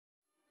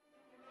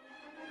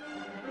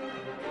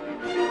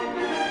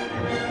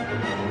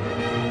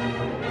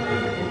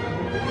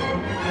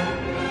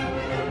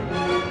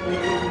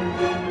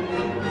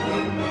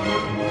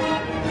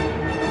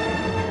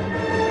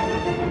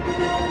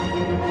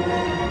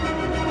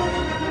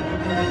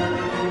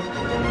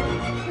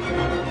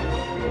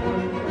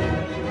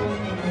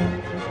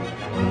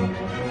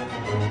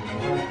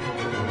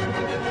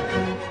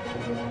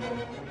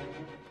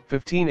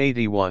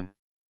1581.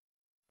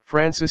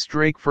 Francis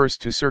Drake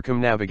first to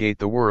circumnavigate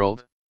the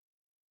world.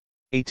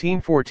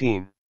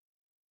 1814.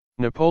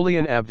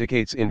 Napoleon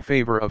abdicates in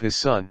favor of his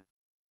son.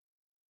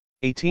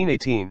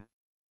 1818.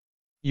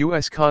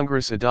 U.S.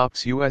 Congress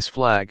adopts U.S.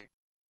 flag.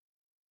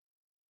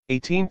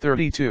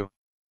 1832.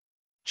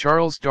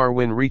 Charles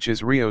Darwin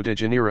reaches Rio de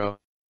Janeiro.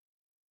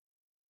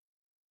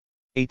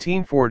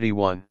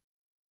 1841.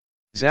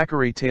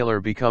 Zachary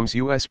Taylor becomes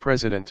U.S.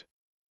 President.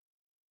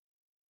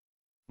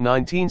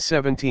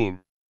 1917.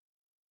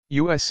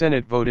 U.S.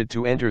 Senate voted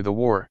to enter the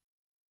war.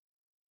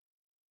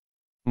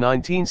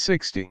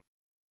 1960.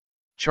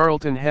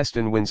 Charlton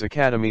Heston wins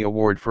Academy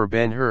Award for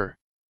Ben-Hur.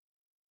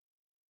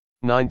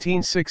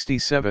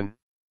 1967.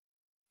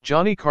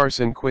 Johnny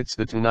Carson quits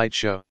The Tonight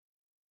Show.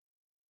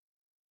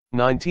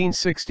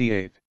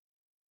 1968.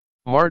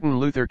 Martin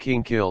Luther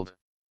King killed.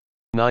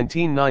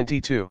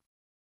 1992.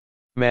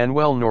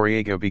 Manuel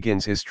Noriega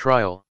begins his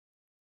trial.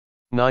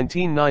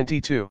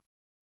 1992.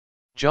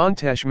 John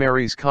Tesh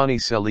marries Connie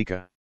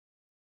Selika.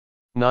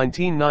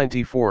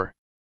 1994.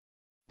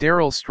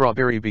 Daryl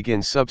Strawberry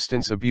begins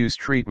substance abuse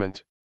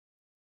treatment.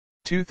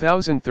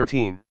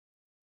 2013.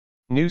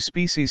 New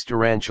species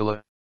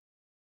tarantula.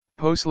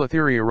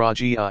 Poecilotheria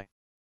rajii.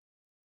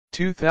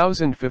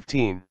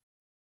 2015.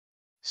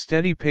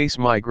 Steady pace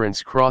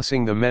migrants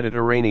crossing the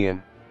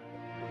Mediterranean.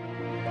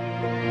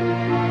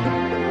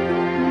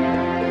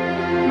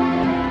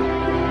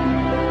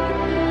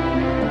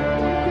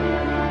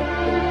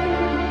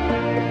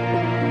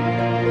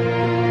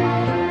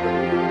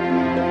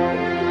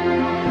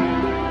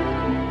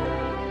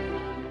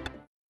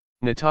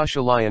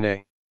 Natasha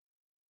Lyonnais.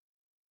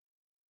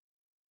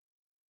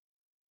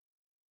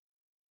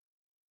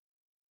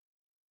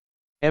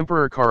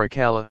 Emperor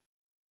Caracalla.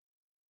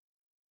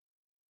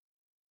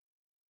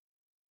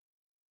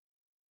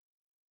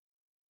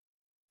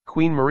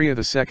 Queen Maria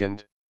II.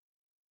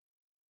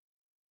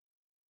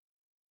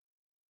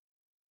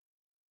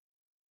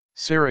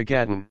 Sarah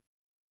Gatton.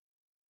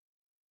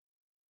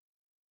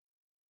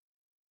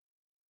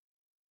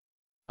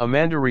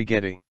 Amanda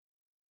Righetti.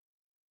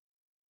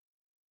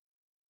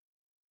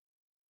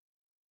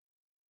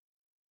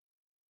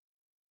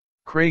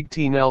 Craig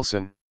T.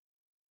 Nelson.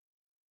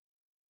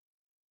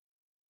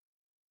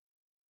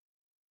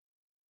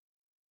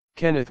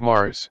 Kenneth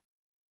Mars.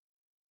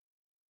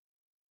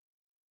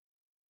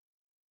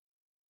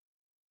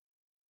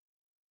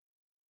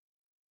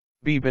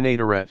 B.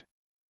 Benaderet.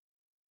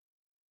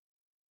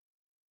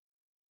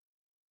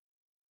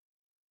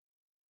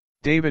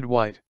 David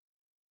White.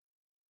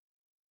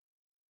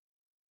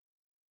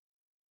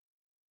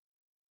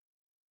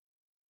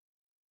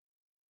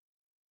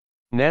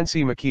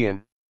 Nancy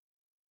McKeon.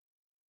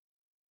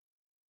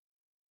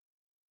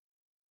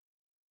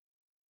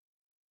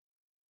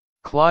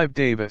 Clive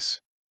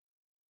Davis.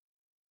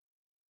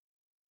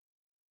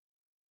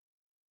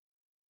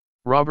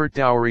 Robert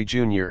Dowry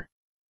Jr.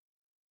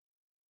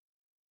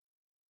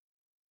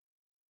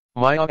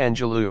 Maya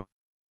Angelou.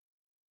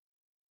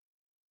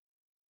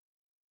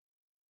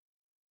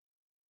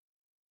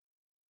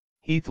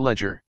 Heath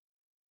Ledger.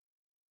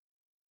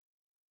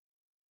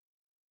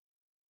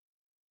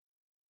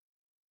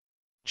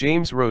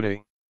 James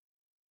Rhodey.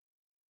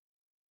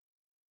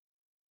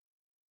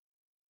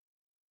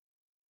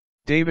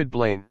 David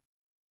Blaine.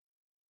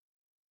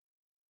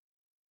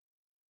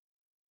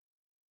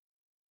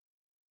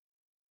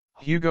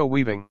 Hugo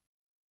Weaving.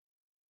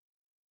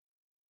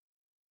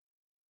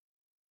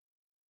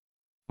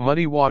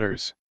 Muddy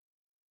Waters.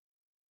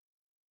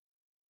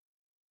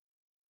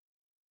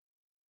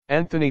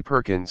 Anthony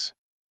Perkins.